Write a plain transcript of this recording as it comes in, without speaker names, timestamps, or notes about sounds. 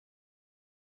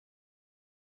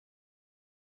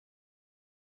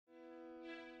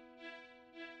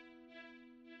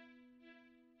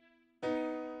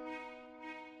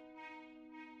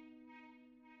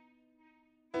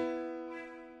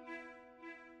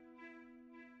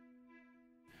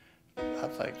I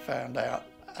think, found out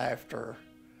after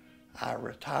I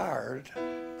retired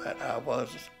that I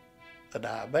was a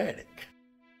diabetic.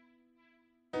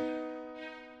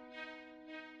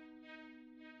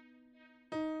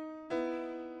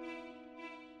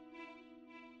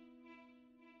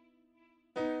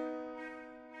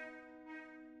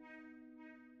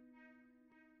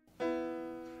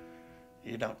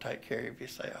 You don't take care of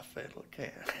yourself, it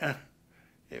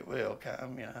will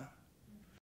come, you know.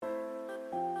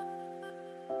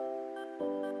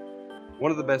 One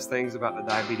of the best things about the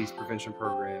diabetes prevention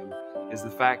program is the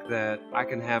fact that I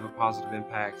can have a positive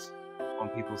impact on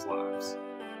people's lives.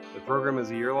 The program is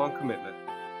a year-long commitment.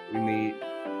 We meet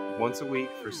once a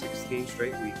week for 16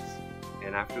 straight weeks,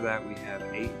 and after that we have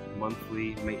 8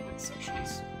 monthly maintenance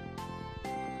sessions.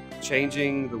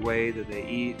 Changing the way that they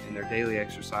eat and their daily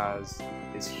exercise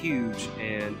is huge,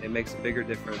 and it makes a bigger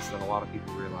difference than a lot of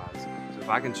people realize. So if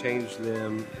I can change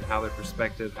them and how their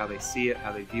perspective, how they see it,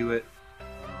 how they view it,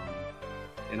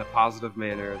 in a positive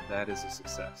manner, that is a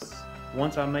success.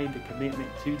 Once I made the commitment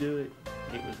to do it,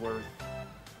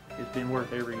 it's been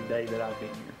worth every day that I've been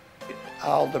here.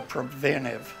 All the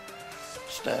preventive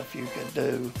stuff you could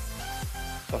do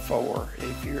before,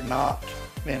 if you're not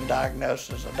been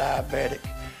diagnosed as a diabetic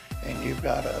and you've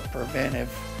got a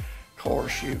preventive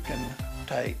course you can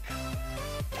take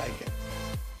it.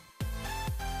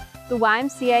 The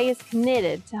YMCA is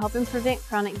committed to helping prevent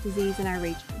chronic disease in our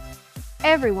region.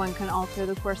 Everyone can alter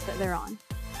the course that they're on.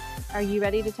 Are you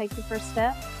ready to take the first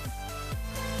step?